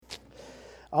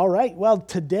All right, well,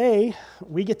 today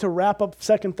we get to wrap up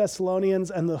Second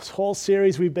Thessalonians and this whole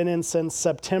series we've been in since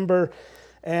September.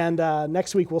 And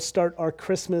next week we'll start our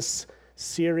Christmas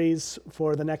series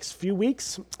for the next few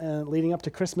weeks leading up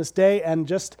to Christmas Day. And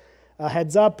just a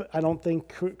heads up, I don't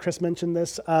think Chris mentioned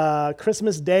this,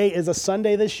 Christmas Day is a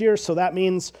Sunday this year, so that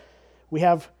means we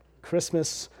have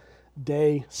Christmas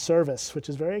Day service, which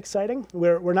is very exciting.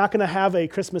 We're not going to have a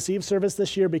Christmas Eve service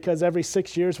this year because every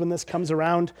 6 years when this comes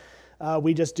around,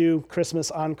 we just do Christmas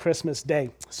on Christmas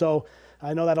Day. So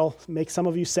I know that'll make some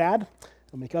of you sad.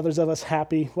 It'll make others of us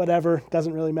happy. Whatever.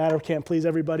 Doesn't really matter. Can't please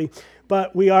everybody.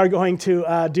 But we are going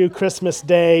to do Christmas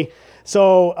Day.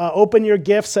 So open your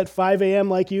gifts at 5 a.m.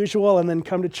 like usual, and then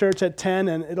come to church at 10,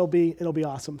 and it'll be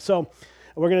awesome. So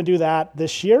we're going to do that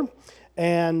this year,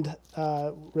 and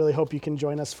really hope you can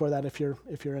join us for that if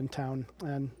you're in town.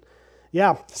 And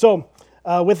yeah, so.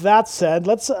 With that said,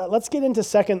 let's get into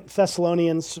 2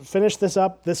 Thessalonians, finish this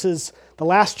up. This is the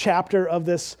last chapter of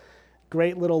this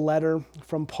great little letter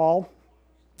from Paul.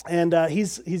 And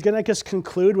he's going to just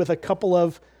conclude with a couple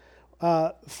of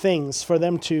things for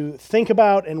them to think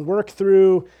about and work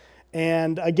through.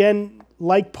 And again,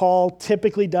 like Paul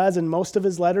typically does in most of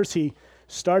his letters, he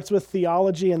starts with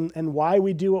theology and why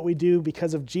we do what we do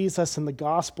because of Jesus and the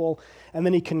gospel. And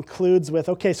then he concludes with,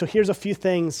 okay, so here's a few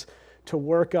things to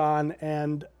work on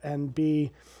and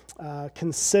be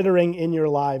considering in your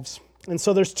lives. And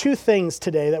so there's two things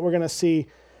today that we're going to see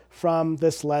from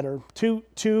this letter, two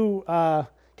kind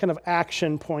of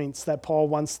action points that Paul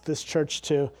wants this church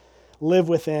to live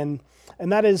within.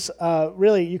 And that is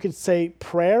really, you could say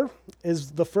prayer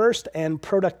is the first and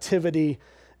productivity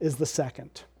is the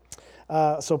second.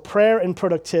 So prayer and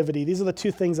productivity, these are the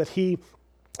two things that he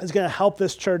is going to help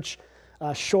this church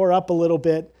shore up a little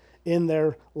bit in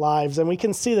their lives. And we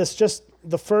can see this just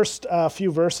the first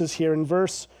few verses here. In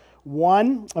verse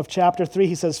 1 of chapter 3,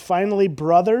 he says, "Finally,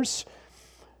 brothers,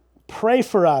 pray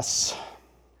for us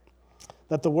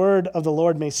that the word of the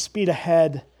Lord may speed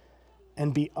ahead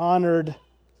and be honored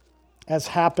as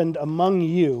happened among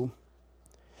you,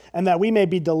 and that we may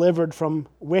be delivered from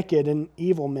wicked and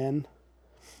evil men,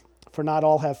 for not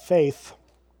all have faith.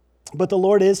 But the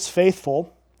Lord is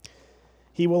faithful.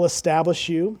 He will establish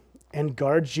you and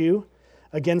guard you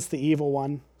against the evil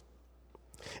one.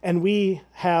 And we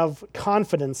have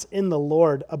confidence in the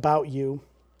Lord about you,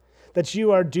 that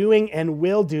you are doing and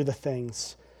will do the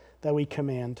things that we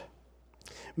command.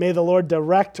 May the Lord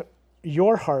direct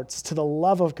your hearts to the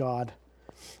love of God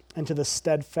and to the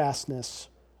steadfastness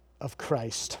of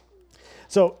Christ."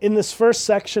 So in this first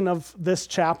section of this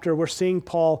chapter, we're seeing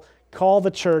Paul call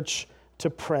the church to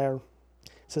prayer.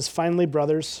 He says, "Finally,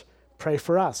 brothers, pray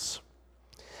for us."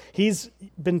 He's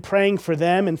been praying for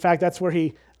them. In fact, that's where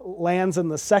he lands in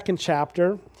the second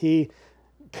chapter. He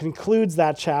concludes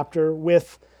that chapter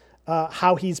with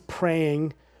how he's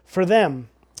praying for them,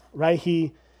 right?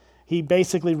 He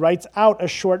basically writes out a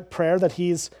short prayer that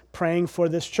he's praying for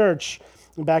this church.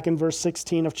 Back in verse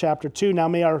 16 of chapter 2, "Now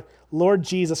may our Lord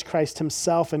Jesus Christ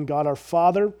himself and God our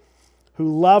Father, who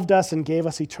loved us and gave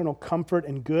us eternal comfort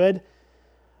and good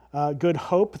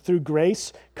hope through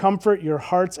grace, comfort your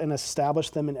hearts and establish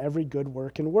them in every good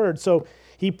work and word." So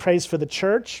he prays for the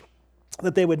church,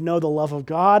 that they would know the love of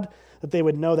God, that they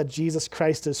would know that Jesus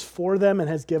Christ is for them and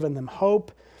has given them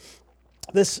hope.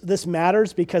 This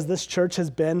matters because this church has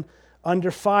been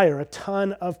under fire, a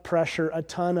ton of pressure, a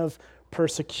ton of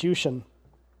persecution.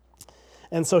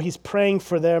 And so he's praying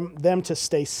for them to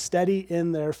stay steady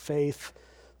in their faith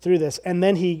through this. And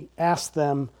then he asks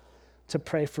them to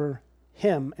pray for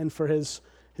him and for his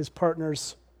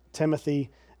partners, Timothy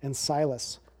and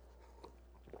Silas.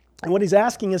 And what he's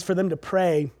asking is for them to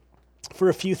pray for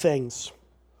a few things.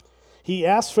 He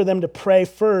asks for them to pray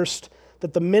first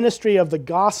that the ministry of the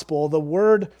gospel, the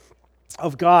word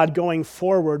of God going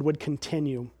forward, would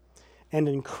continue and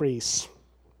increase.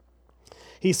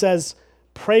 He says,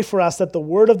 "Pray for us that the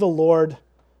word of the Lord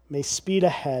may speed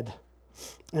ahead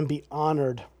and be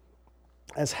honored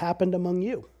as happened among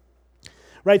you."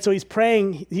 Right, so he's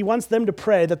praying, he wants them to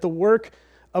pray that the work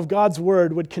of God's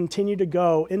word would continue to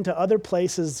go into other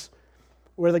places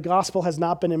where the gospel has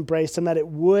not been embraced, and that it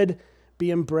would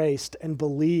be embraced and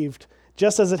believed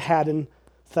just as it had in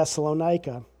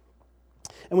Thessalonica.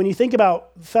 And when you think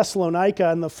about Thessalonica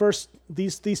and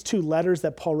these two letters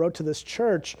that Paul wrote to this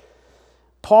church,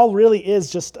 Paul really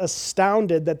is just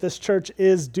astounded that this church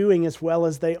is doing as well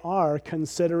as they are,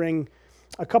 considering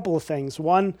a couple of things.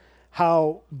 One,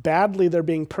 how badly they're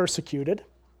being persecuted,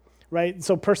 right?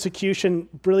 So persecution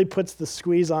really puts the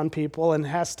squeeze on people and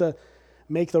has to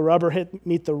make the rubber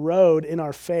meet the road in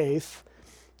our faith.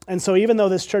 And so even though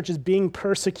this church is being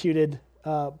persecuted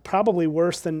probably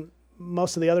worse than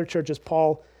most of the other churches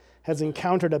Paul has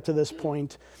encountered up to this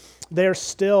point. They're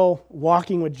still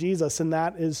walking with Jesus, and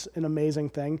that is an amazing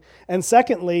thing. And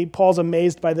secondly, Paul's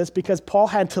amazed by this because Paul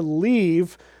had to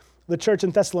leave the church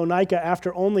in Thessalonica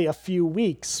after only a few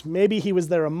weeks. Maybe he was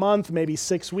there a month, maybe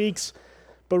 6 weeks,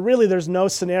 but really there's no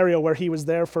scenario where he was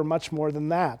there for much more than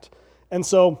that. And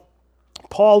so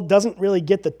Paul doesn't really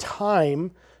get the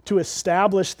time to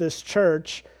establish this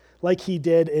church like he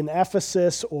did in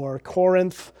Ephesus or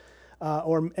Corinth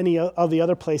or any of the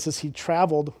other places he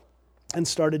traveled and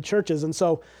started churches. And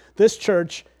so this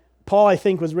church, Paul, I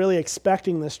think, was really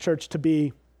expecting this church to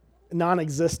be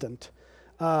non-existent,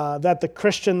 that the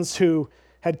Christians who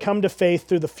had come to faith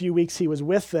through the few weeks he was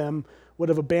with them would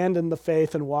have abandoned the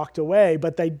faith and walked away,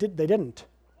 but they didn't.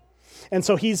 And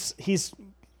so he's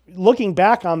looking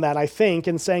back on that, I think,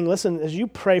 and saying, listen, as you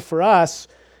pray for us,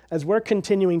 as we're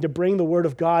continuing to bring the word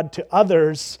of God to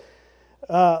others,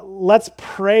 let's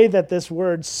pray that this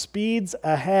word speeds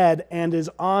ahead and is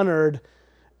honored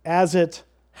as it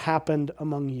happened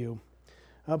among you.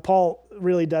 Paul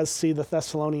really does see the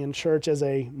Thessalonian church as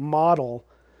a model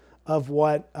of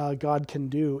what God can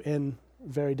do in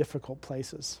very difficult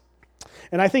places.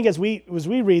 And I think as we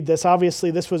read this,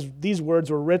 obviously these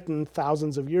words were written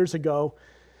thousands of years ago,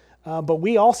 but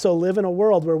we also live in a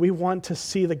world where we want to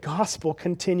see the gospel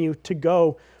continue to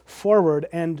go forward,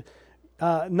 and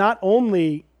not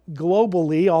only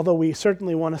globally, although we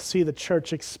certainly want to see the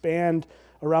church expand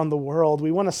around the world,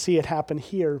 we want to see it happen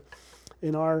here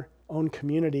in our own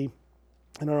community,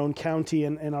 in our own county,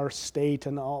 and our state,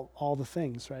 and all the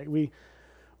things, right?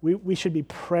 We should be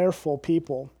prayerful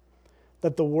people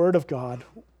that the word of God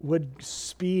would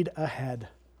speed ahead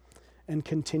and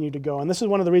continue to go. And this is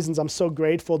one of the reasons I'm so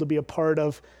grateful to be a part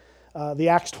of the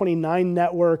Acts 29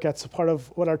 network. That's a part of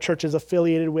what our church is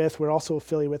affiliated with. We're also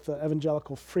affiliated with the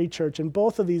Evangelical Free Church. And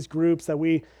both of these groups that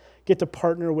we get to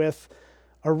partner with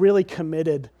are really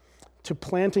committed to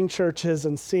planting churches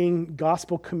and seeing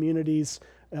gospel communities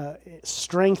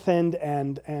strengthened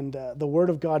and the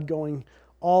word of God going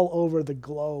all over the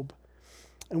globe.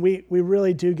 And we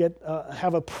really do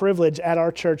have a privilege at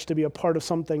our church to be a part of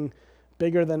something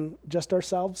bigger than just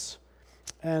ourselves.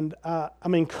 And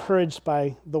I'm encouraged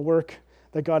by the work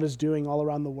that God is doing all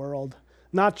around the world,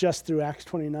 not just through Acts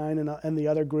 29 and the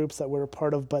other groups that we're a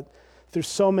part of, but through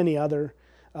so many other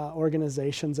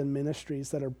organizations and ministries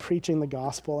that are preaching the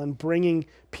gospel and bringing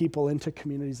people into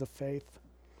communities of faith.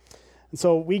 And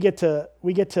so we get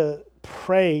to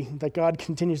pray that God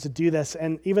continues to do this.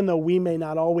 And even though we may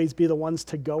not always be the ones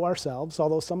to go ourselves,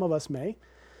 although some of us may,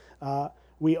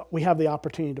 we have the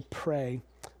opportunity to pray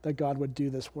that God would do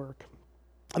this work.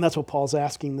 And that's what Paul's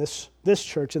asking this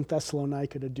church in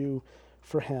Thessalonica to do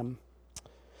for him.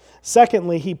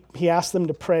 Secondly, he asked them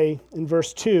to pray in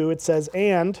verse 2. It says,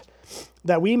 and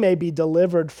that we may be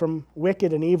delivered from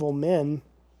wicked and evil men,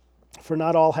 for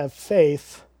not all have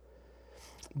faith,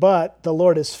 but the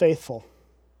Lord is faithful,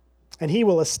 and he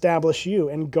will establish you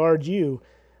and guard you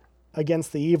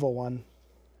against the evil one.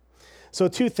 So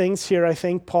 2 things here. I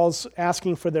think Paul's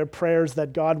asking for their prayers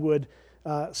that God would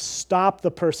stop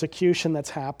the persecution that's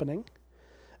happening.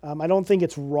 I don't think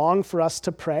it's wrong for us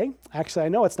to pray. Actually, I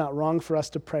know it's not wrong for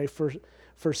us to pray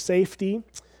for safety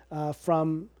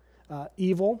from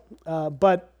evil,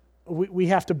 but we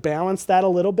have to balance that a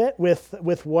little bit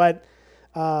with what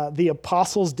the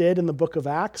apostles did in the book of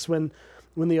Acts when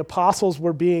the apostles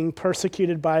were being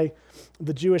persecuted by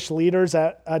the Jewish leaders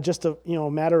at just a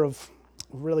matter of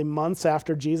really months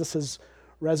after Jesus'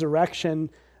 resurrection.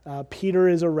 Peter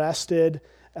is arrested,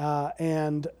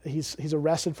 and he's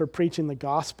arrested for preaching the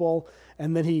gospel,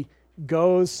 and then he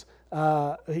goes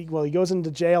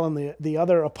into jail, and the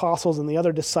other apostles and the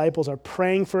other disciples are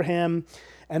praying for him,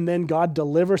 and then God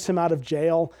delivers him out of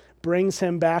jail, brings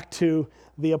him back to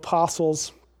the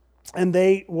apostles, and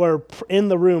they were in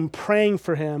the room praying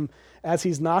for him as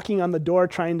he's knocking on the door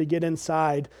trying to get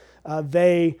inside.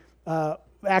 They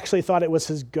actually thought it was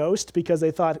his ghost because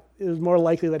they thought it was more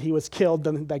likely that he was killed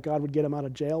than that God would get him out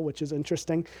of jail, which is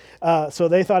interesting. So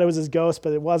they thought it was his ghost,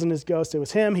 but it wasn't his ghost. It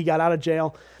was him. He got out of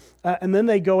jail. And then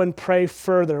they go and pray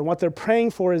further. And what they're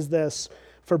praying for is this,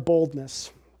 for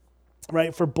boldness,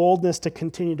 right? For boldness to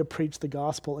continue to preach the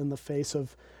gospel in the face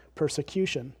of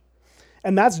persecution.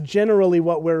 And that's generally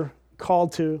what we're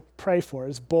called to pray for,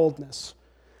 is boldness.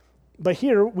 But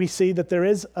here we see that there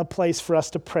is a place for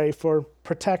us to pray for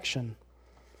protection.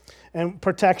 And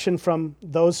protection from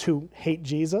those who hate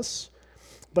Jesus,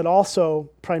 but also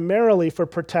primarily for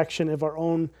protection of our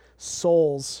own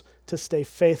souls to stay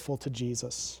faithful to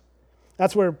Jesus.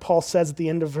 That's where Paul says at the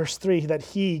end of verse 3 that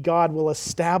he, God, will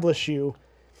establish you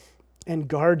and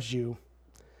guard you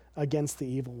against the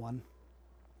evil one.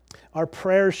 Our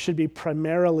prayers should be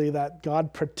primarily that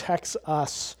God protects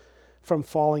us from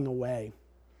falling away,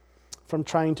 from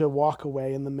trying to walk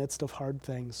away in the midst of hard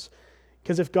things.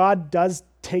 Because if God does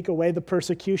take away the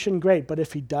persecution, great. But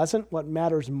if he doesn't, what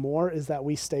matters more is that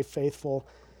we stay faithful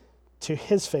to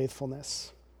his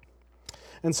faithfulness.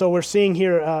 And so we're seeing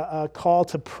here a call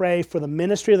to pray for the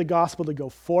ministry of the gospel to go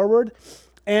forward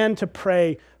and to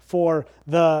pray for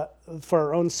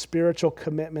our own spiritual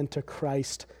commitment to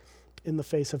Christ in the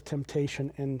face of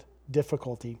temptation and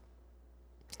difficulty.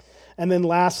 And then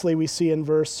lastly, we see in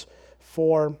verse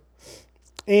 4,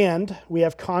 and we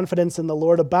have confidence in the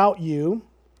Lord about you,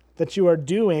 that you are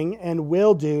doing and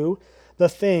will do the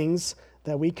things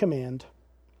that we command.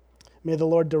 May the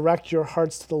Lord direct your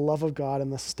hearts to the love of God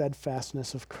and the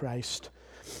steadfastness of Christ.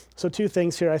 So 2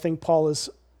 things here. I think Paul is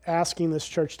asking this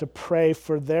church to pray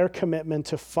for their commitment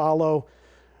to follow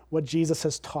what Jesus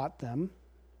has taught them,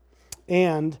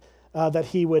 and that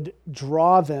he would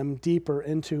draw them deeper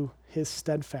into his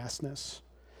steadfastness,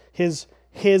 his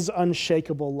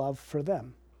unshakable love for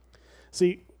them.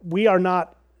 See, we are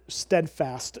not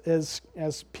steadfast as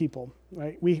people,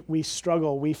 right? We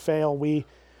struggle, we fail, we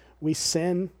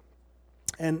sin,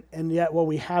 and yet what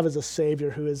we have is a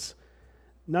Savior who is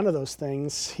none of those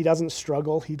things. He doesn't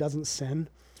struggle, he doesn't sin.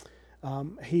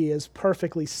 He is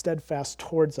perfectly steadfast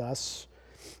towards us.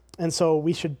 And so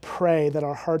we should pray that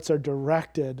our hearts are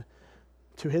directed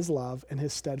to his love and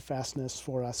his steadfastness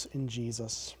for us in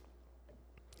Jesus.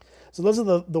 So those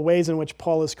are the ways in which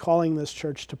Paul is calling this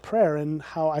church to prayer, and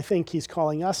how I think he's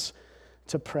calling us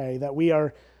to pray, that we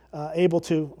are able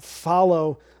to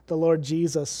follow the Lord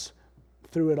Jesus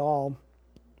through it all,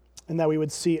 and that we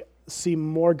would see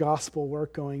more gospel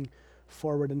work going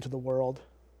forward into the world.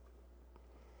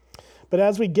 But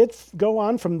as we go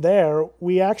on from there,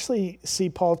 we actually see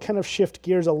Paul kind of shift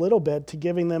gears a little bit to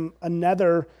giving them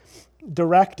another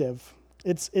directive.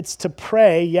 It's to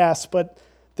pray, yes, but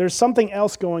there's something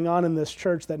else going on in this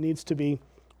church that needs to be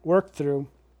worked through.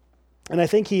 And I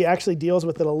think he actually deals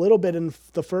with it a little bit in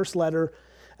the first letter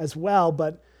as well,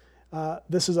 but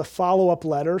this is a follow-up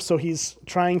letter, so he's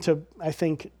trying to, I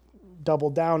think, double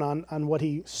down on what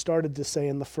he started to say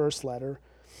in the first letter.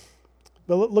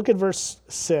 But look at verse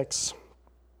 6.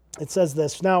 It says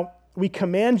this, "Now we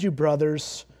command you,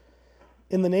 brothers,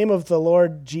 in the name of the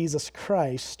Lord Jesus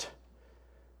Christ,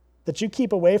 that you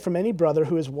keep away from any brother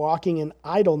who is walking in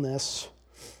idleness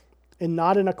and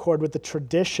not in accord with the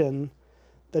tradition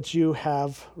that you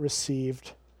have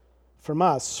received from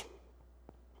us."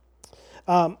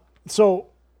 So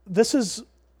this is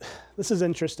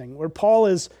interesting, where Paul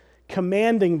is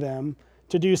commanding them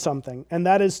to do something, and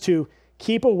that is to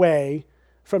keep away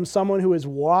from someone who is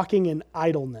walking in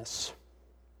idleness.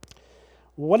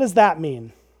 What does that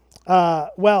mean?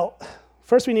 Well,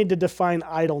 first we need to define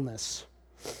idleness.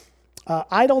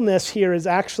 Idleness here is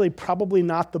actually probably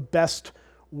not the best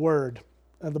word,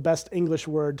 the best English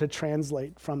word to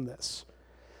translate from this.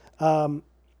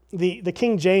 The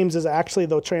King James is actually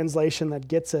the translation that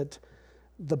gets it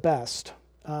the best.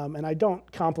 And I don't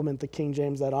compliment the King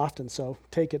James that often, so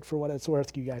take it for what it's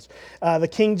worth, you guys. The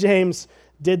King James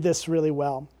did this really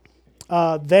well.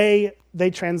 They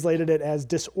translated it as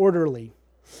disorderly.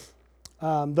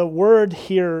 The word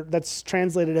here that's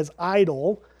translated as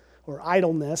idle or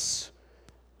idleness,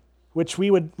 which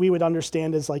we would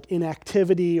understand as like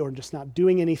inactivity or just not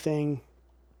doing anything,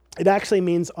 it actually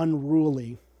means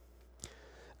unruly.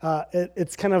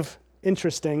 It's kind of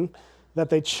interesting that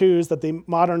they choose, that the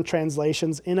modern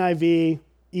translations, NIV,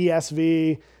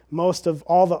 ESV,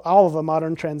 all of the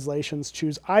modern translations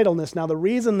choose idleness. Now, the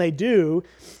reason they do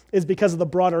is because of the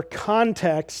broader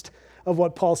context of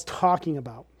what Paul's talking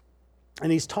about.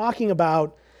 And he's talking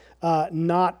about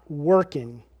not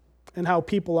working, and how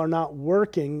people are not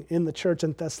working in the church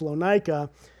in Thessalonica.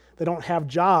 They don't have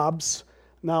jobs.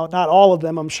 Now, not all of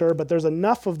them, I'm sure, but there's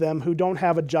enough of them who don't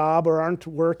have a job or aren't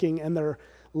working, and they're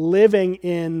living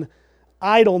in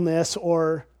idleness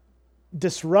or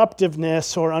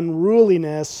disruptiveness or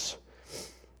unruliness,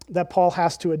 that Paul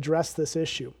has to address this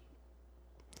issue.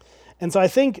 And so I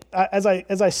think as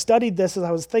I studied this, as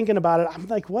I was thinking about it, I'm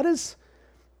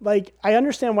like, I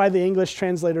understand why the English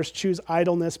translators choose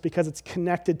idleness, because it's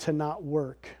connected to not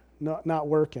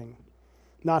working,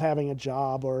 not having a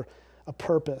job or a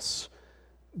purpose.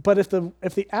 But if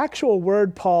the actual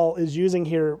word Paul is using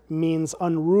here means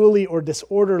unruly or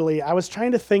disorderly, I was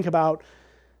trying to think about,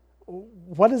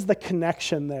 what is the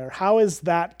connection there? How is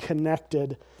that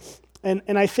connected? And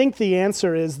I think the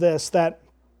answer is this, that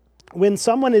when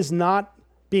someone is not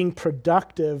being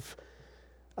productive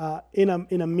in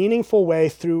a meaningful way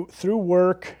through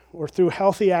work or through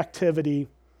healthy activity,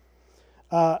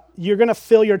 you're going to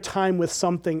fill your time with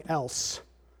something else.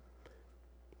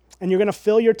 And you're going to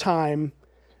fill your time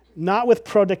not with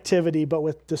productivity, but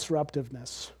with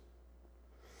disruptiveness.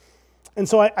 And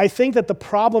so I think that the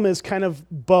problem is kind of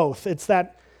both. It's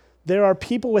that there are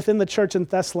people within the church in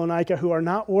Thessalonica who are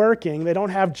not working, they don't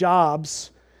have jobs,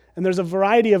 and there's a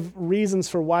variety of reasons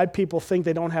for why people think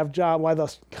they don't have jobs, why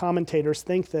the commentators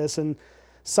think this, and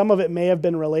some of it may have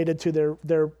been related to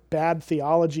their bad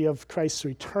theology of Christ's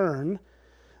return,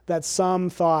 that some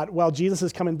thought, well, Jesus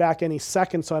is coming back any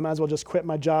second, so I might as well just quit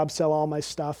my job, sell all my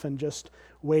stuff, and just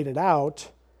wait it out.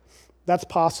 That's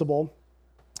possible.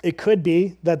 It could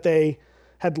be that they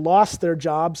had lost their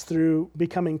jobs through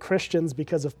becoming Christians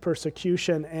because of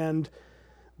persecution, and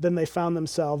then they found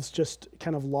themselves just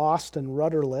kind of lost and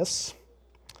rudderless.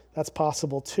 That's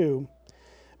possible too.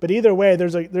 But either way,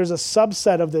 there's a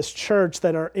subset of this church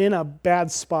that are in a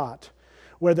bad spot,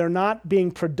 where they're not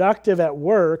being productive at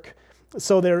work,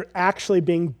 so they're actually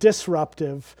being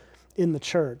disruptive in the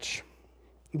church.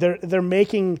 They're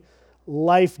making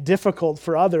life difficult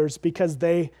for others because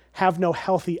they have no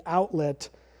healthy outlet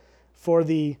for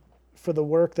the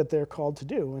work that they're called to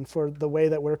do and for the way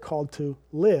that we're called to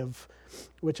live,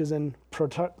 which is in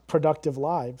productive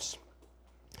lives.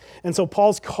 And so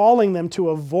Paul's calling them to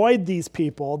avoid these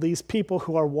people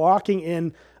who are walking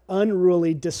in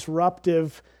unruly,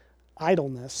 disruptive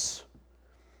idleness.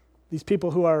 These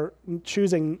people who are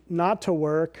choosing not to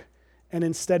work and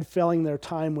instead filling their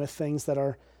time with things that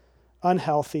are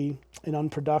unhealthy and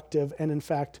unproductive and, in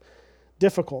fact,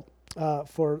 difficult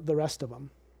for the rest of them.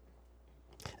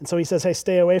 And so he says, hey,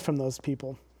 stay away from those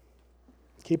people.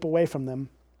 Keep away from them.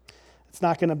 It's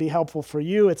not going to be helpful for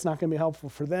you. It's not going to be helpful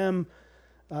for them.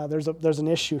 There's an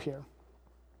issue here.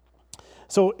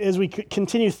 So as we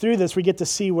continue through this, we get to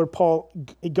see where Paul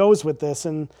goes with this.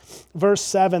 In verse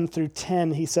 7 through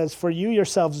 10, he says, "For you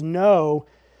yourselves know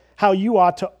how you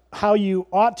ought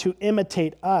to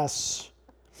imitate us,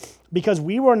 because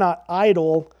we were not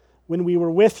idle when we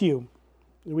were with you.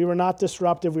 We were not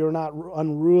disruptive. We were not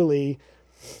unruly.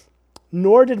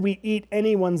 Nor did we eat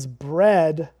anyone's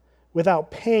bread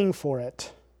without paying for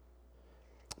it.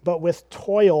 But with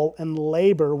toil and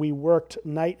labor we worked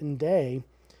night and day,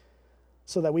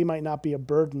 so that we might not be a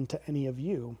burden to any of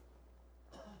you.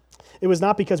 It was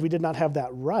not because we did not have that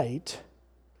right,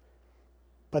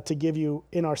 but to give you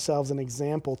in ourselves an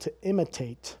example to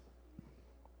imitate.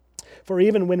 For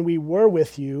even when we were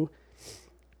with you,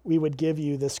 we would give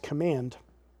you this command.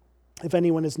 If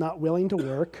anyone is not willing to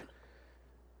work,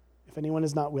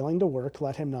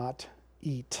 let him not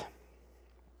eat."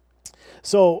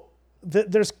 So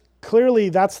there's clearly,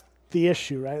 that's the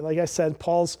issue, right? Like I said,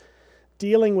 Paul's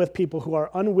dealing with people who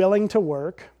are unwilling to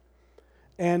work,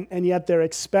 and yet they're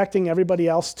expecting everybody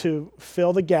else to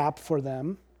fill the gap for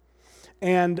them.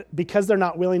 And because they're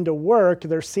not willing to work,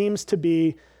 there seems to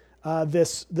be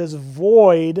this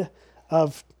void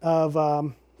of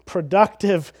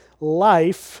productive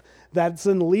life that's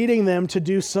in leading them to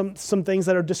do some things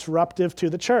that are disruptive to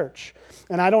the church.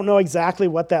 And I don't know exactly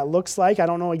what that looks like. I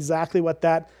don't know exactly what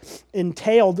that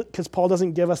entailed, because Paul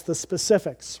doesn't give us the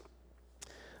specifics.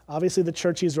 Obviously, the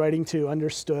church he's writing to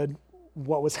understood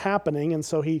what was happening, and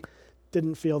so he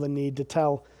didn't feel the need to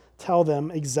tell them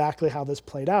exactly how this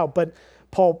played out. But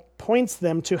Paul points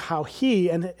them to how he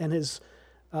and his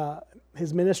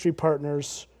ministry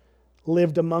partners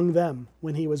lived among them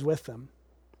when he was with them,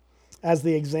 as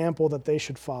the example that they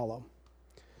should follow.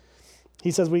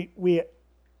 He says, we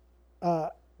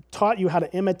taught you how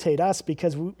to imitate us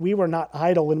because we were not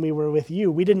idle when we were with you.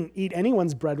 We didn't eat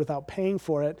anyone's bread without paying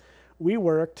for it. We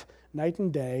worked night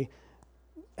and day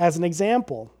as an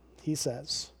example, he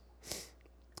says.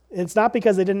 It's not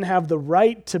because they didn't have the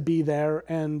right to be there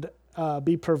and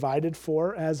be provided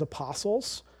for as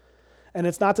apostles. And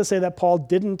it's not to say that Paul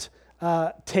didn't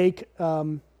take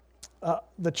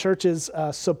the church's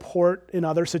support in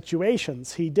other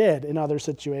situations. He did in other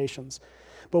situations.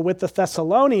 But with the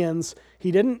Thessalonians, he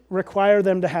didn't require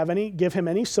them to give him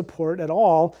any support at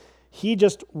all. He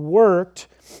just worked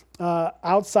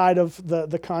outside of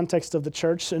the context of the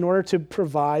church in order to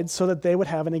provide so that they would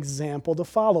have an example to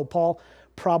follow. Paul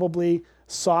probably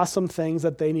saw some things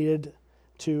that they needed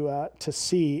to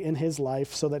see in his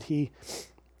life so that he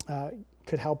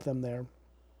could help them there.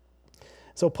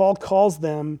 So Paul calls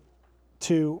them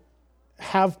to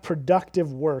have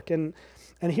productive work. And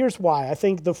here's why. I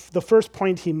think the first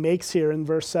point he makes here in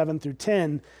verse 7 through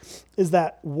 10 is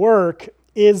that work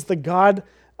is the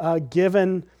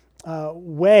God-given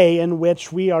way in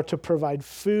which we are to provide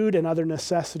food and other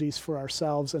necessities for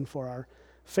ourselves and for our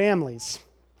families.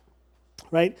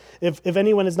 Right? If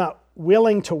anyone is not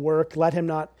willing to work, let him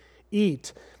not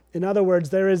eat. In other words,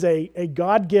 there is a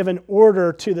God-given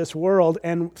order to this world,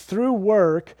 and through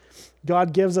work,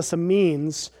 God gives us a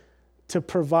means to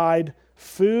provide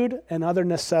food and other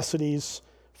necessities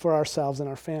for ourselves and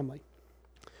our family.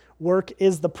 Work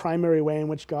is the primary way in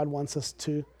which God wants us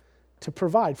to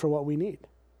provide for what we need.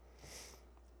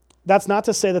 That's not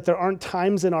to say that there aren't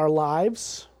times in our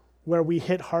lives where we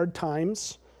hit hard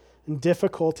times and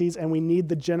difficulties and we need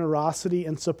the generosity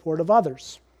and support of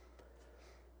others.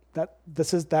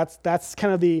 That's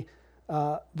kind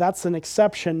of that's an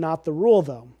exception, not the rule,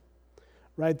 though,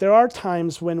 right? There are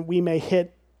times when we may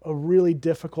hit a really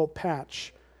difficult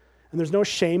patch, and there's no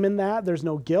shame in that. There's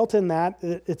no guilt in that.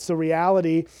 It's the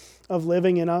reality of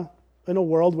living in a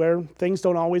world where things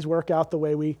don't always work out the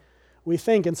way we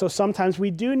think, and so sometimes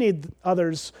we do need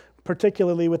others,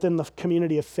 particularly within the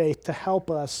community of faith, to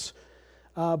help us.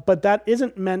 But that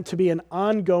isn't meant to be an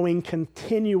ongoing,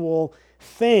 continual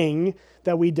thing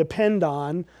that we depend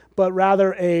on, but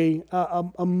rather a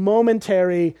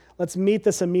momentary, let's meet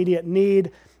this immediate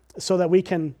need so that we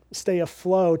can stay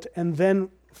afloat and then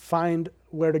find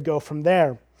where to go from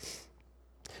there.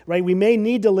 Right? We may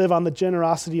need to live on the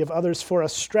generosity of others for a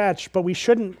stretch, but we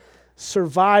shouldn't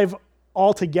survive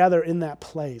altogether in that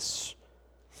place.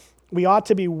 We ought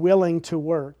to be willing to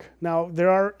work. Now, there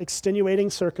are extenuating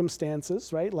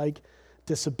circumstances, right? Like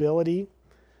disability,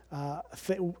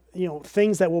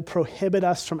 things that will prohibit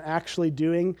us from actually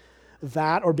doing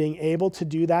that or being able to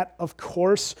do that. Of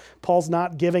course, Paul's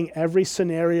not giving every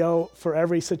scenario for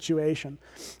every situation,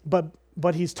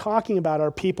 but he's talking about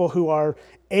our people who are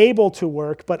able to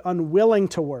work but unwilling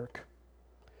to work.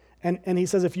 And he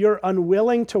says if you're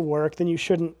unwilling to work, then you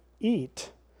shouldn't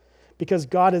eat, because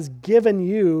God has given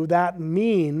you that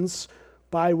means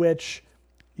by which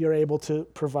you're able to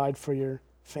provide for your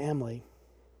family.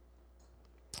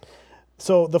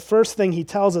 So the first thing he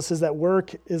tells us is that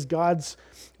work is God's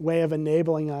way of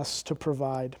enabling us to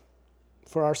provide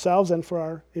for ourselves and for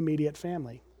our immediate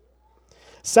family.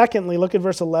 Secondly, look at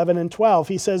verse 11 and 12.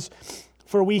 He says,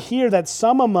 "For we hear that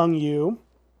some among you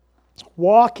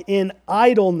walk in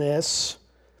idleness,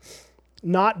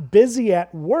 not busy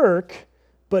at work,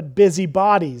 but busy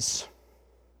bodies.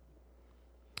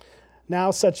 Now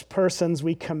such persons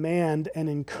we command and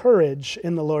encourage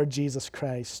in the Lord Jesus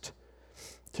Christ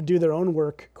to do their own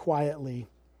work quietly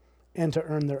and to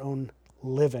earn their own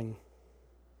living."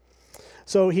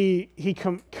 So he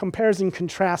compares and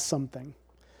contrasts something.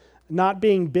 Not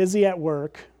being busy at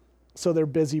work, so they're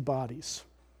busy bodies.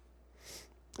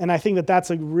 And I think that that's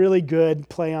a really good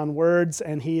play on words,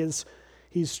 and he's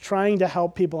trying to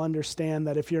help people understand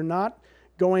that if you're not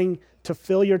going to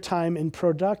fill your time in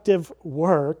productive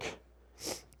work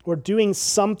or doing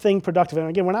something productive, and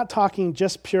again, we're not talking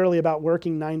just purely about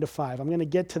working 9 to 5. I'm going to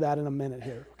get to that in a minute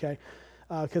here, okay?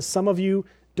 Because some of you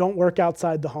don't work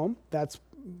outside the home. That's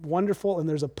wonderful, and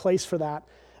there's a place for that.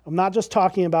 I'm not just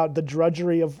talking about the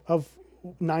drudgery of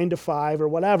 9 to 5 or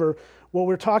whatever. What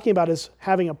we're talking about is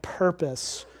having a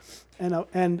purpose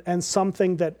and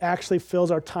something that actually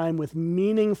fills our time with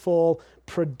meaningful,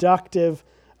 productive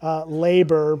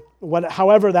labor,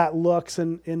 however that looks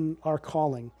in our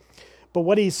calling. But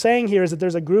what he's saying here is that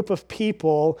there's a group of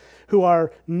people who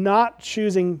are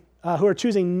choosing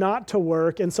not to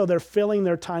work, and so they're filling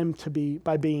their time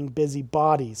by being busy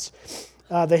bodies.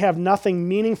 They have nothing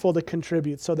meaningful to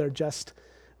contribute, so they're just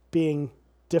being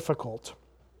difficult.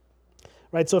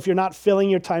 Right? So if you're not filling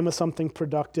your time with something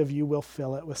productive, you will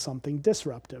fill it with something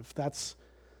disruptive. That's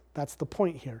the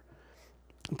point here.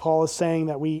 And Paul is saying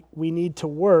that we need to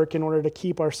work in order to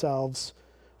keep ourselves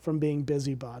from being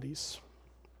busybodies.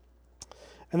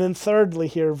 And then thirdly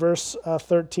here, verse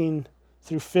 13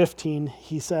 through 15,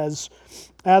 he says,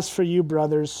 "As for you,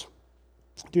 brothers,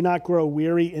 do not grow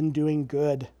weary in doing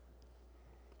good.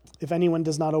 If anyone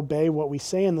does not obey what we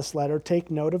say in this letter, take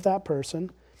note of that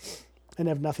person and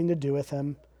have nothing to do with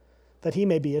him, that he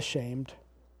may be ashamed.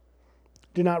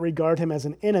 Do not regard him as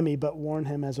an enemy, but warn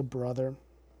him as a brother."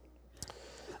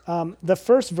 The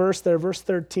first verse there, verse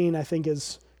 13, I think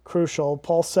is crucial.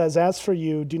 Paul says, "As for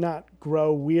you, do not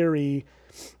grow weary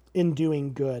in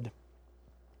doing good."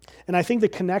 And I think the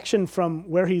connection from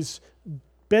where he's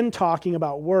been talking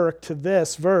about work to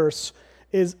this verse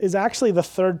is actually the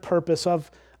third purpose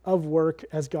of work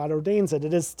as God ordains it.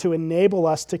 It is to enable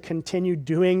us to continue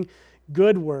doing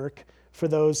good work for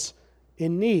those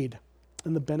in need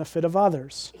and the benefit of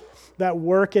others. That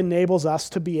work enables us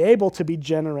to be able to be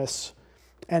generous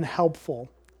and helpful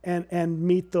and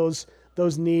meet those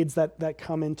needs that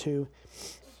come into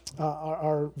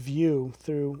our view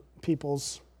through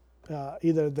people's,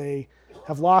 either they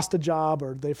have lost a job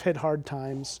or they've hit hard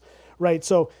times. right?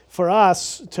 So for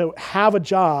us to have a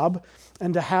job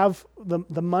and to have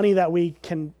the money that we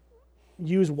can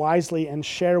use wisely and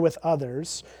share with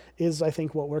others is, I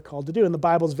think, what we're called to do. And the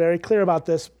Bible is very clear about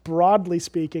this, broadly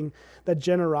speaking, that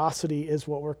generosity is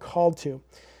what we're called to.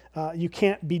 You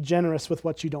can't be generous with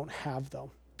what you don't have,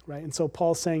 though, right? And so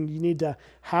Paul's saying you need to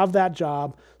have that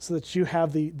job so that you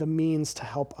have the means to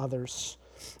help others,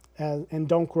 and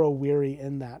don't grow weary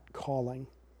in that calling.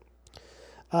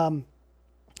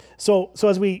 So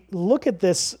as we look at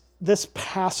this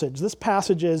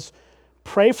passage is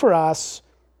pray for us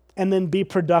and then be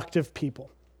productive people.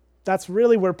 That's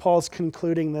really where Paul's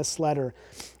concluding this letter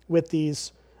with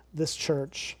this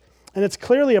church. And it's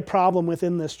clearly a problem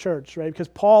within this church, right? Because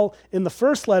Paul, in the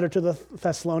first letter to the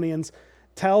Thessalonians,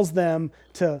 tells them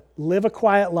to live a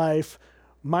quiet life,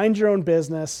 mind your own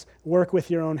business, work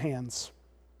with your own hands.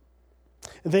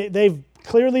 They've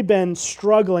clearly been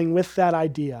struggling with that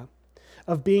idea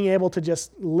of being able to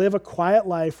just live a quiet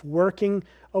life, working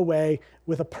away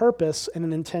with a purpose and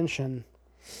an intention.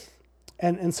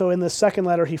 And so in the second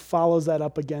letter, he follows that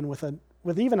up again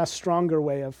with even a stronger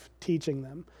way of teaching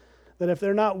them that if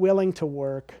they're not willing to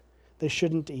work, they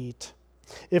shouldn't eat.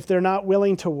 If they're not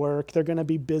willing to work, they're going to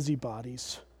be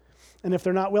busybodies. And if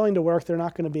they're not willing to work, they're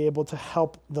not going to be able to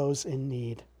help those in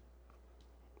need.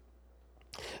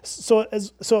 So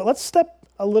let's step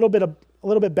a little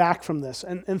bit back from this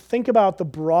and think about the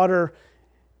broader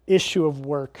issue of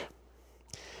work.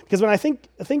 Because when I think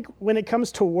when it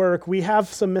comes to work, we have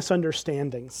some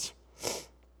misunderstandings.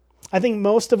 I think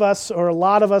most of us, or a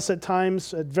lot of us at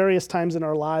various times in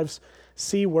our lives,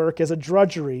 see work as a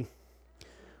drudgery,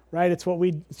 right? It's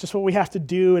just what we have to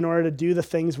do in order to do the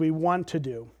things we want to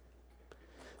do.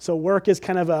 So work is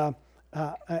kind of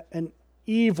an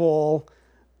evil,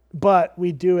 but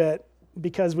we do it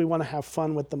because we want to have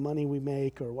fun with the money we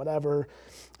make or whatever.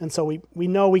 And so we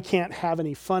know we can't have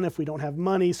any fun if we don't have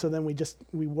money, so then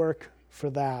we work for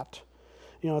that.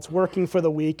 It's working for the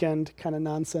weekend kind of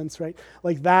nonsense, right?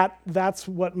 Like that's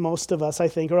what most of us, I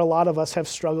think, or a lot of us have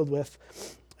struggled with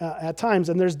at times.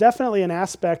 And there's definitely an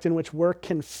aspect in which work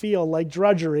can feel like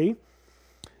drudgery.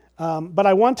 But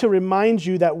I want to remind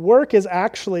you that work is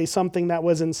actually something that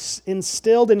was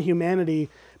instilled in humanity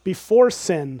before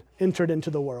sin entered into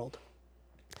the world.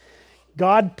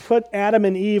 God put Adam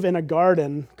and Eve in a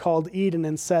garden called Eden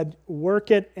and said, work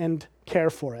it and care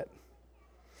for it.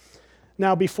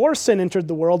 Now, before sin entered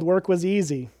the world, work was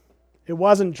easy. It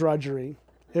wasn't drudgery.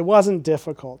 It wasn't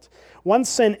difficult. Once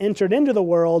sin entered into the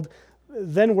world,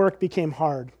 then work became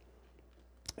hard.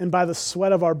 And by the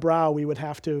sweat of our brow, we would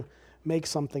have to make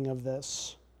something of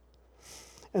this.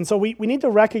 And so we need to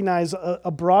recognize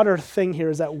a broader thing here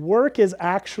is that work is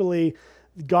actually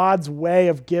God's way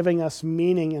of giving us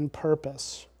meaning and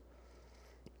purpose.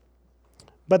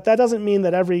 But that doesn't mean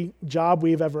that every job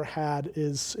we've ever had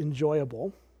is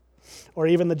enjoyable, or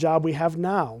even the job we have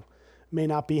now may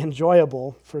not be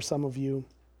enjoyable for some of you.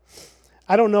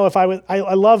 I don't know if I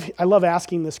love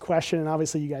asking this question, and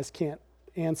obviously you guys can't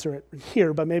answer it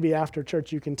here, but maybe after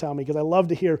church you can tell me, because I love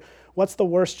to hear what's the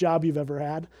worst job you've ever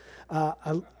had.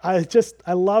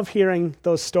 I love hearing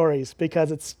those stories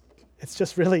because it's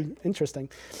just really interesting.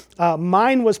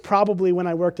 Mine was probably when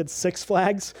I worked at Six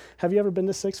Flags. Have you ever been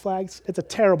to Six Flags? It's a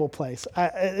terrible place.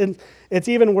 And it's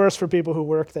even worse for people who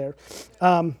work there.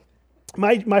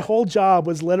 My whole job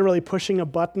was literally pushing a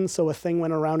button so a thing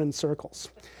went around in circles.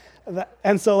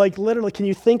 And so literally, can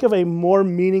you think of a more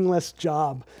meaningless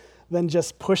job than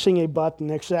just pushing a button?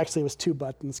 Actually it was two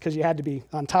buttons because you had to be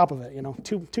on top of it,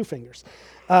 two fingers.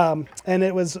 And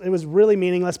it was really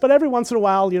meaningless. But every once in a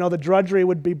while, the drudgery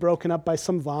would be broken up by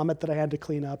some vomit that I had to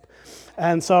clean up.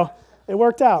 And so it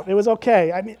worked out. It was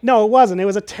okay. No, it wasn't. It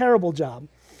was a terrible job.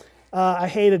 I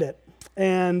hated it.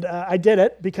 And I did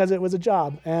it because it was a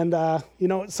job. And,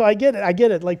 so I get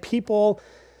it. Like, people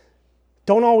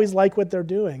don't always like what they're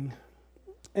doing.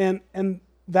 And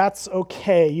that's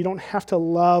okay. You don't have to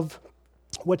love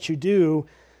what you do.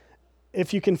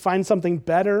 If you can find something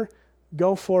better,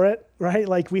 go for it, right?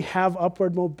 Like, we have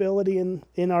upward mobility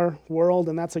in our world,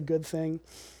 and that's a good thing.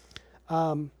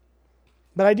 But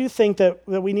I do think that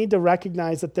we need to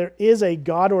recognize that there is a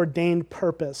God-ordained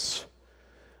purpose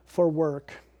for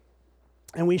work,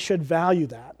 and we should value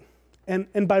that.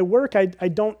 And by work, I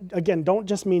don't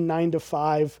just mean 9 to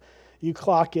 5. You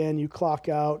clock in, you clock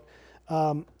out.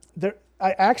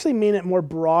 I actually mean it more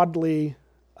broadly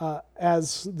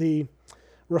as the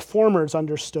Reformers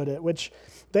understood it, which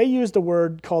they used a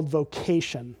word called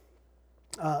vocation.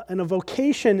 And a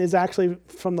vocation is actually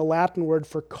from the Latin word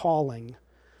for calling.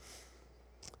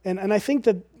 And I think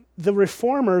that the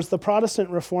Reformers, the Protestant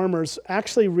Reformers,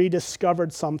 actually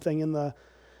rediscovered something in the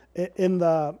in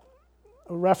the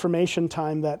Reformation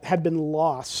time that had been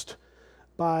lost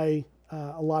by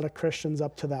a lot of Christians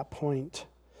up to that point.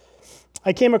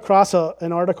 I came across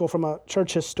an article from a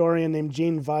church historian named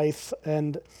Gene Veith,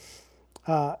 and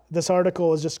this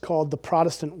article is just called "The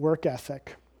Protestant Work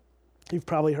Ethic." You've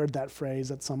probably heard that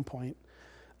phrase at some point.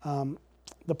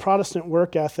 The Protestant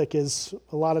work ethic is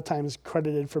a lot of times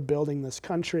credited for building this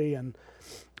country, and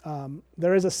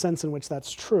there is a sense in which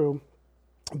that's true.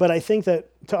 But I think that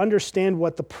to understand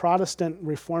what the Protestant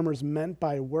reformers meant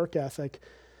by work ethic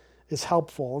is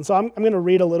helpful. And so I'm going to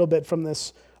read a little bit from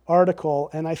this article,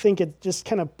 and I think it just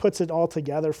kind of puts it all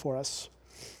together for us.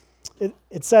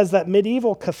 It says that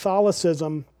medieval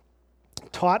Catholicism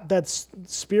taught that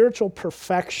spiritual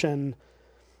perfection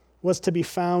was to be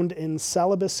found in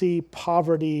celibacy,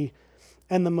 poverty,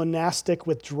 and the monastic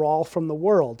withdrawal from the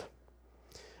world,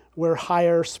 where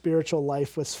higher spiritual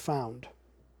life was found.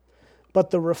 But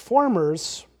the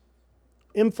reformers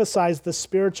emphasized the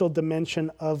spiritual dimension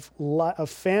of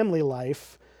family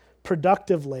life,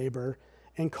 productive labor,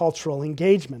 and cultural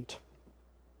engagement.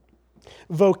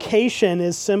 Vocation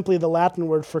is simply the Latin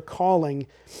word for calling,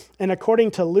 and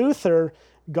according to Luther,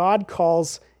 God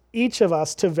calls each of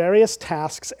us to various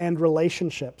tasks and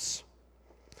relationships.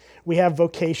 We have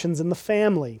vocations in the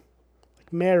family,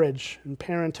 like marriage and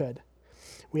parenthood.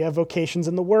 We have vocations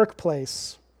in the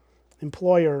workplace,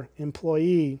 employer,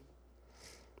 employee.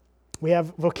 We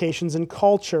have vocations in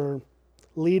culture,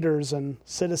 leaders and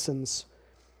citizens.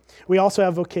 We also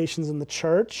have vocations in the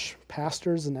church,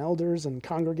 pastors and elders and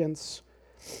congregants.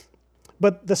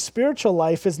 But the spiritual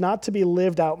life is not to be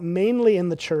lived out mainly in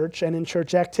the church and in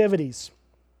church activities.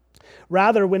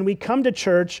 Rather, when we come to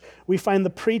church, we find the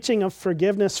preaching of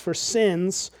forgiveness for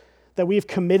sins that we've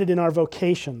committed in our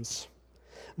vocations.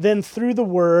 Then through the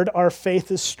word, our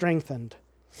faith is strengthened.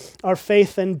 Our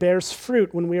faith then bears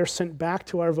fruit when we are sent back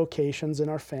to our vocations and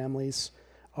our families,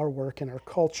 our work, and our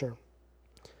culture.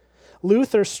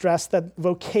 Luther stressed that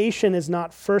vocation is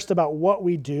not first about what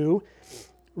we do,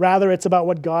 rather it's about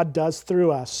what God does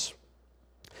through us.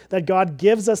 That God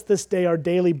gives us this day our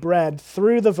daily bread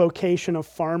through the vocation of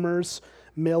farmers,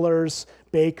 millers,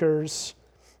 bakers,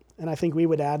 and I think we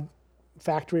would add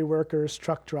factory workers,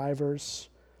 truck drivers,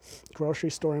 grocery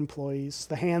store employees,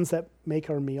 the hands that make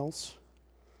our meals.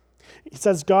 He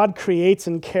says God creates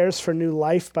and cares for new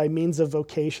life by means of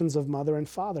vocations of mother and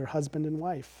father, husband and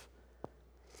wife.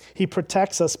 He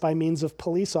protects us by means of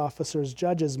police officers,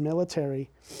 judges, military.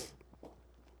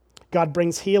 God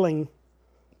brings healing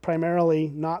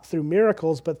primarily not through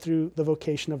miracles, but through the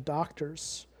vocation of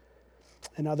doctors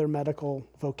and other medical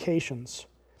vocations.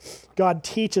 God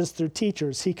teaches through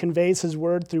teachers. He conveys his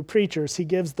word through preachers. He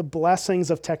gives the blessings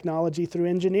of technology through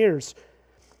engineers.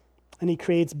 And he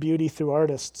creates beauty through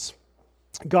artists.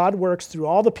 God works through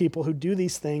all the people who do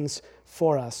these things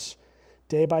for us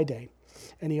day by day.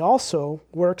 And he also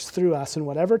works through us in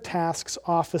whatever tasks,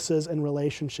 offices, and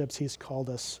relationships he's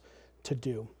called us to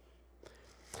do.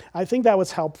 I think that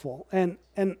was helpful. And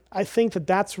I think that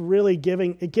that's really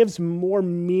it gives more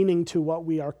meaning to what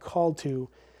we are called to.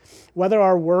 Whether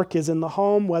our work is in the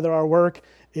home, whether our work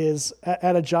is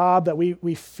at a job that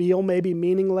we feel may be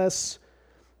meaningless,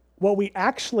 what we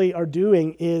actually are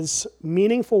doing is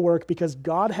meaningful work because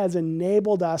God has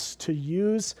enabled us to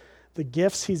use the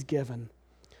gifts he's given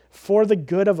for the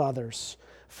good of others,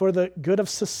 for the good of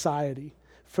society,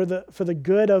 for the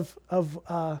good of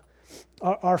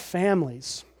our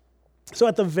families. So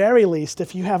at the very least,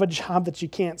 if you have a job that you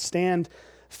can't stand,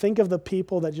 think of the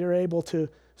people that you're able to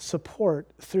support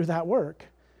through that work,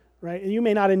 right? And you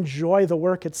may not enjoy the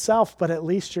work itself, but at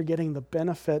least you're getting the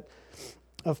benefit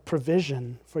of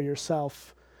provision for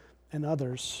yourself and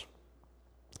others.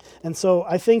 And so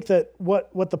I think that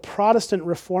what the Protestant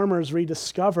reformers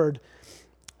rediscovered,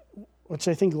 which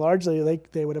I think largely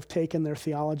they would have taken their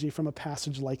theology from a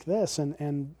passage like this and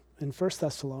in 1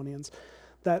 Thessalonians,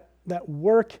 that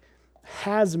work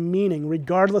has meaning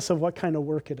regardless of what kind of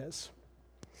work it is.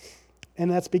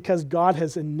 And that's because God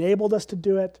has enabled us to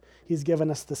do it. He's given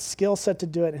us the skill set to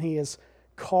do it, and he has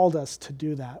called us to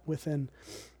do that within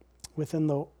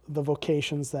the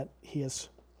vocations that he has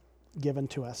given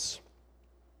to us.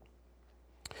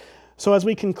 So as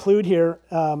we conclude here,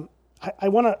 I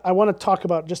want to talk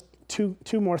about just two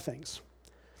more things,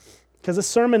 because the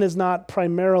sermon is not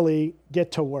primarily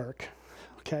get to work.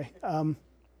 Okay,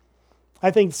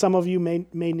 I think some of you may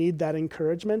need that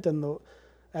encouragement, and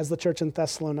as the church in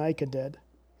Thessalonica did.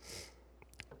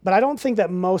 But I don't think that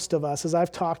most of us, as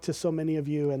I've talked to so many of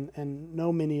you and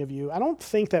know many of you, I don't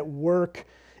think that work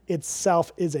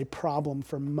itself is a problem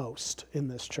for most in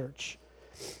this church.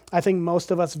 I think most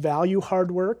of us value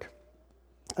hard work.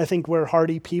 I think we're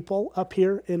hardy people up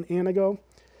here in Anago.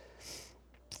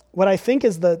 What I think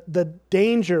is the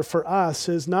danger for us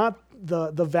is not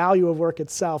the value of work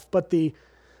itself, but the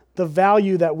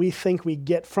value that we think we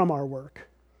get from our work,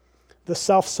 the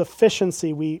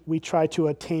self-sufficiency we try to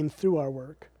attain through our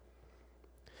work.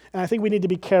 And I think we need to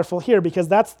be careful here because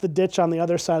that's the ditch on the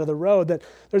other side of the road. That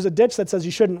there's a ditch that says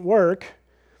you shouldn't work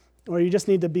or you just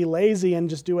need to be lazy and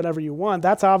just do whatever you want.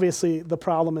 That's obviously the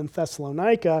problem in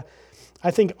Thessalonica.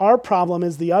 I think our problem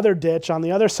is the other ditch on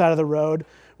the other side of the road,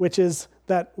 which is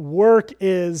that work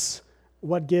is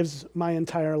what gives my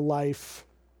entire life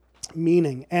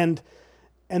meaning. And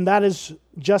that is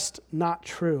just not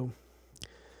true.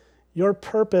 Your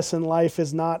purpose in life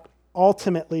is not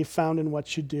ultimately found in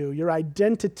what you do. Your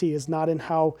identity is not in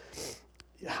how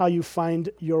you find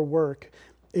your work.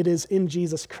 It is in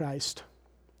Jesus Christ,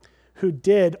 who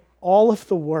did all of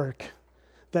the work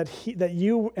that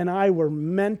you and I were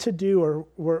meant to do or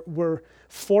were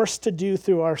forced to do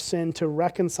through our sin to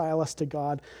reconcile us to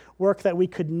God, work that we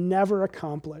could never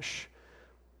accomplish.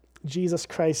 Jesus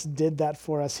Christ did that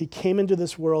for us. He came into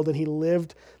this world and he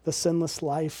lived the sinless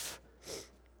life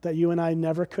that you and I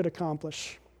never could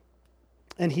accomplish.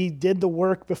 And he did the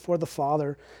work before the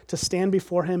Father to stand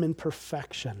before him in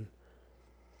perfection.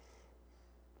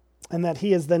 And that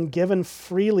he has then given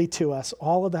freely to us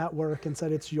all of that work and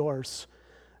said, it's yours.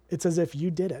 It's as if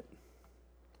you did it,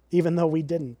 even though we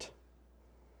didn't.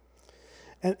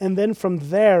 And then from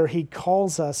there, he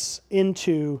calls us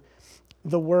into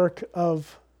the work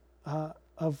of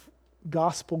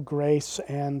gospel grace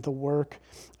and the work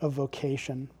of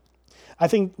vocation. I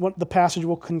think what the passage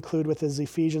we'll conclude with is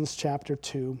Ephesians chapter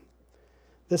 2.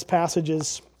 This passage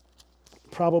is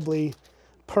probably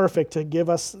perfect to give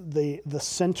us the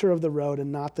center of the road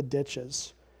and not the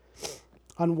ditches.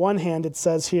 On one hand, it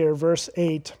says here, verse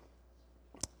 8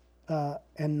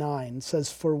 and 9,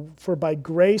 says, For by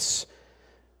grace,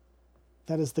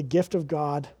 that is the gift of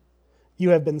God, you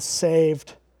have been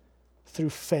saved through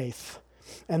faith.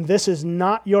 And this is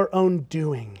not your own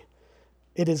doing.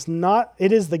 It is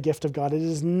the gift of God. It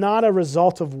is not a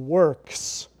result of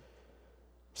works,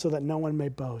 so that no one may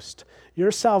boast.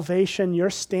 Your salvation, your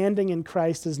standing in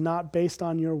Christ is not based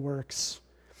on your works.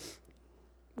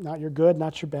 Not your good,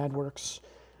 not your bad works.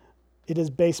 It is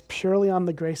based purely on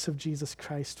the grace of Jesus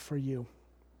Christ for you.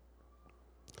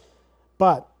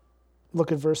 But,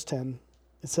 look at verse 10.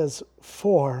 It says,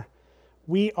 For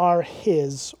we are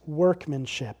his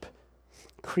workmanship,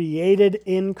 created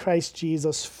in Christ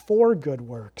Jesus for good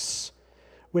works,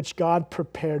 which God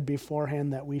prepared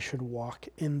beforehand that we should walk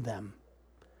in them.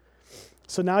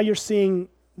 So now you're seeing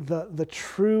the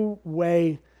true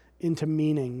way into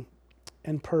meaning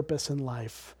and purpose in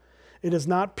life. It is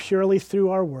not purely through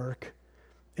our work.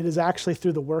 It is actually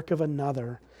through the work of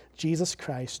another, Jesus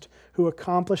Christ, who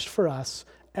accomplished for us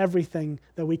everything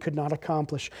that we could not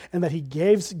accomplish, and that he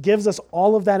gives us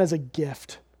all of that as a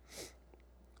gift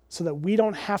so that we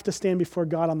don't have to stand before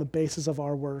God on the basis of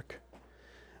our work.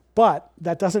 But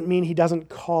that doesn't mean he doesn't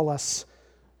call us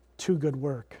to good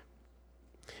work.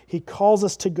 He calls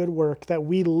us to good work that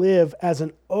we live as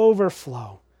an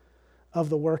overflow of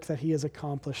the work that he has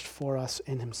accomplished for us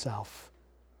in himself.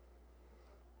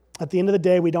 At the end of the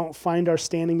day, we don't find our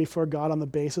standing before God on the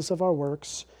basis of our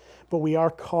works, but we are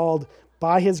called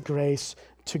by his grace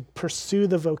to pursue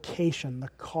the vocation, the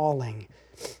calling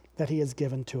that he has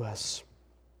given to us.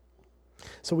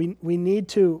 So we need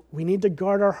to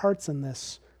guard our hearts in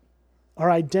this.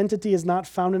 Our identity is not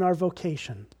found in our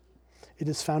vocation. It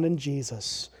is found in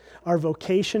Jesus. Our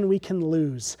vocation we can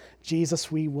lose.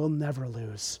 Jesus we will never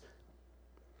lose.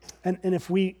 And if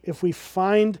we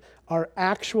find our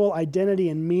actual identity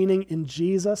and meaning in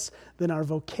Jesus, then our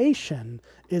vocation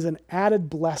is an added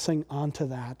blessing onto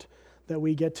that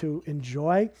we get to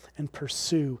enjoy and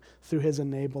pursue through his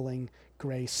enabling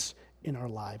grace in our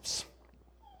lives.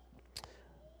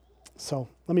 So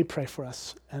let me pray for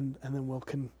us, and then we'll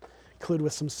conclude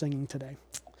with some singing today.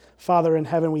 Father in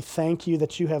heaven, we thank you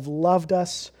that you have loved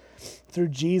us through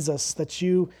Jesus, that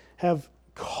you have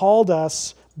called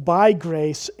us by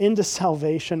grace into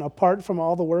salvation apart from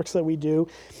all the works that we do,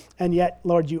 and yet,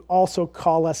 Lord, you also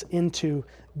call us into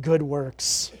good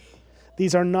works.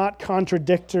 These are not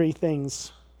contradictory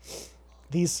things.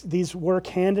 These work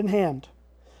hand in hand,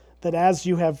 that as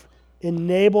you have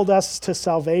enabled us to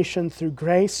salvation through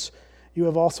grace, you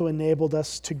have also enabled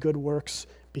us to good works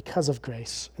because of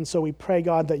grace. And so we pray,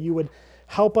 God, that you would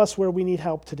help us where we need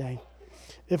help today.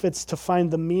 If it's to find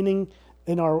the meaning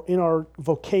in our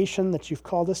vocation that you've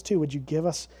called us to, would you give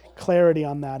us clarity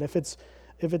on that? If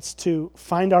it's to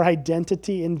find our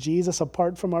identity in Jesus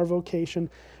apart from our vocation,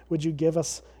 would you give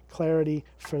us clarity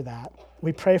for that?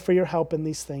 We pray for your help in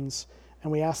these things,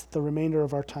 and we ask that the remainder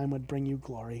of our time would bring you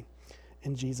glory.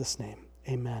 In Jesus' name,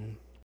 amen.